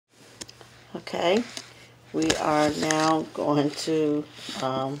Okay, we are now going to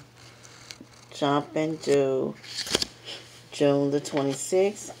jump into June the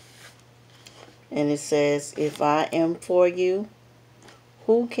 26th. And it says, if I am for you,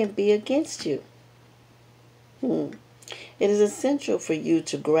 who can be against you? It is essential for you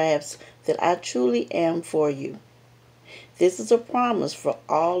to grasp that I truly am for you. This is a promise for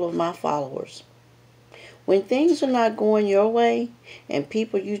all of my followers. When things are not going your way and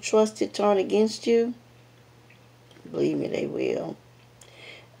people you trusted turn against you, believe me, they will.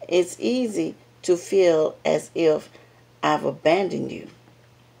 It's easy to feel as if I've abandoned you.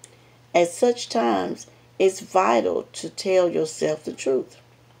 At such times, it's vital to tell yourself the truth.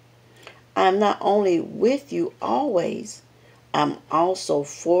 I'm not only with you always, I'm also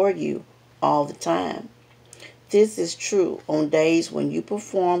for you all the time. This is true on days when you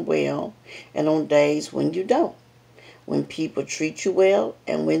perform well and on days when you don't, when people treat you well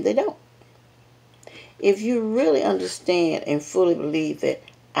and when they don't. If you really understand and fully believe that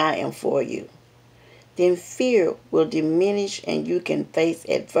I am for you, then fear will diminish and you can face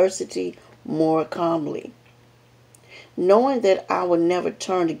adversity more calmly. Knowing that I will never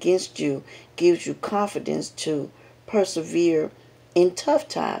turn against you gives you confidence to persevere in tough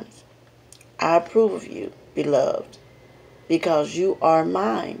times. I approve of you, beloved, because you are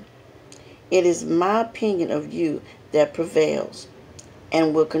mine. It is my opinion of you that prevails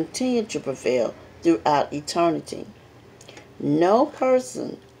and will continue to prevail throughout eternity. No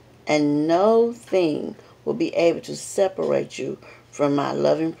person and no thing will be able to separate you from my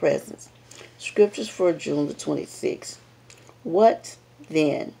loving presence. Scriptures for June the 26th. What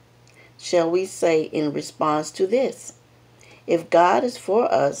then shall we say in response to this? If God is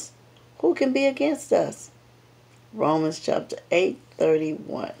for us, who can be against us? Romans chapter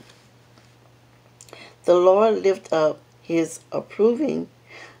 8:31. The Lord lift up his approving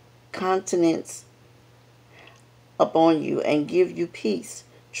countenance upon you and give you peace,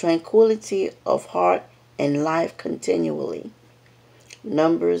 tranquility of heart, and life continually.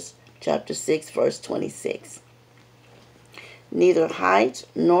 Numbers chapter 6 verse 26. Neither height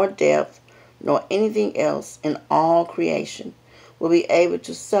nor depth nor anything else in all creation will be able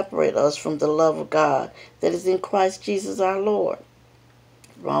to separate us from the love of God that is in Christ Jesus our Lord.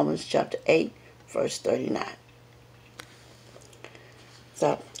 Romans chapter 8 verse 39.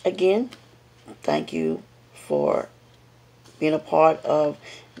 So again, thank you for being a part of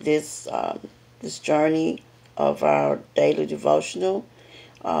this journey of our daily devotional.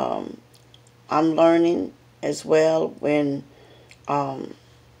 I'm learning as well when I'm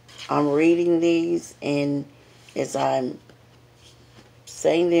reading these, and as I'm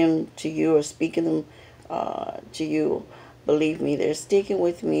saying them to you or speaking them to you, believe me, they're sticking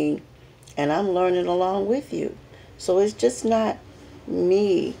with me, and I'm learning along with you. So it's just not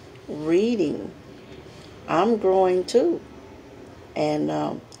me reading. I'm growing too. And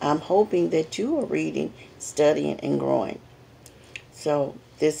I'm hoping that you are reading, studying, and growing. So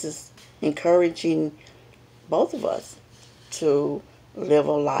this is encouraging both of us to live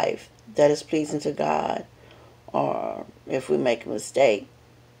a life that is pleasing to God, or if we make a mistake,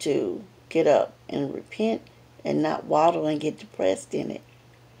 to get up and repent and not waddle and get depressed in it.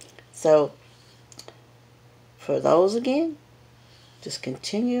 So for those again, just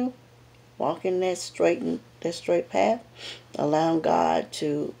continue walking that straight path, allowing God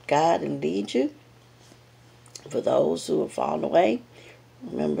to guide and lead you. For those who have fallen away,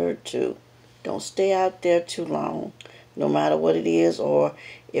 remember to don't stay out there too long, no matter what it is, or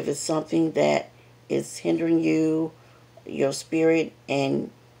if it's something that is hindering you, your spirit, and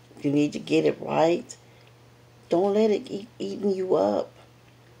you need to get it right. Don't let it eating you up.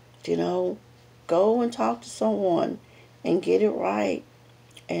 Go and talk to someone and get it right.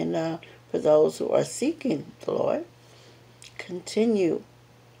 And for those who are seeking the Lord, continue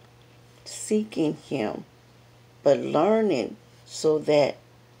seeking Him, but learning so that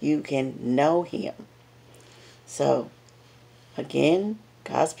you can know Him. So, again,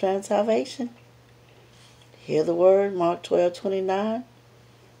 God's plan of salvation. Hear the word, Mark 12:29.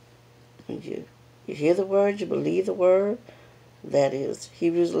 When you hear the word, you believe the word. That is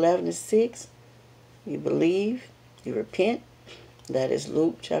Hebrews 11:6. You believe, you repent. That is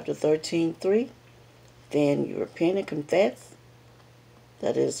Luke chapter 13:3. Then you repent and confess.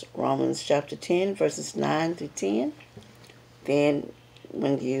 That is Romans chapter 10, verses 9 through 10. Then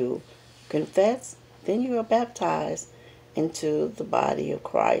when you confess, then you are baptized into the body of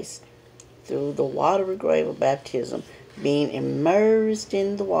Christ through the watery grave of baptism, being immersed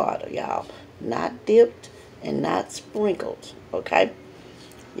in the water, y'all. Not dipped and not sprinkled, okay?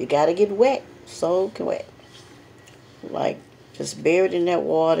 You got to get wet, soak wet. Like just buried in that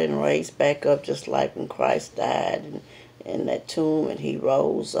water and raised back up, just like when Christ died in that tomb and he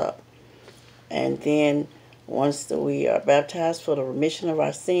rose up. And then once we are baptized for the remission of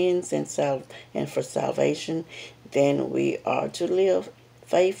our sins and for salvation, then we are to live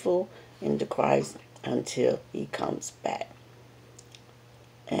faithful into Christ until he comes back.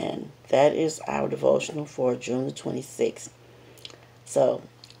 And that is our devotional for June the 26th. So,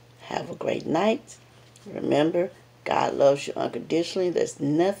 have a great night. Remember, God loves you unconditionally. There's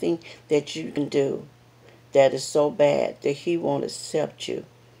nothing that you can do that is so bad that he won't accept you.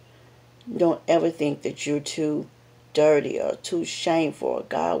 Don't ever think that you're too dirty or too shameful or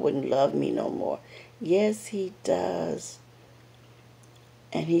God wouldn't love me no more. Yes, he does.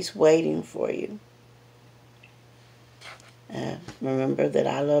 And he's waiting for you. Remember that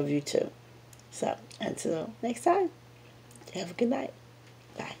I love you too. So, until next time, have a good night.